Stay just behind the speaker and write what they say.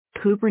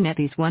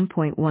Kubernetes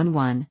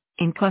 1.11,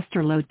 in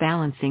cluster load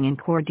balancing and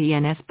core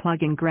DNS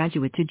plugin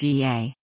graduate to GA.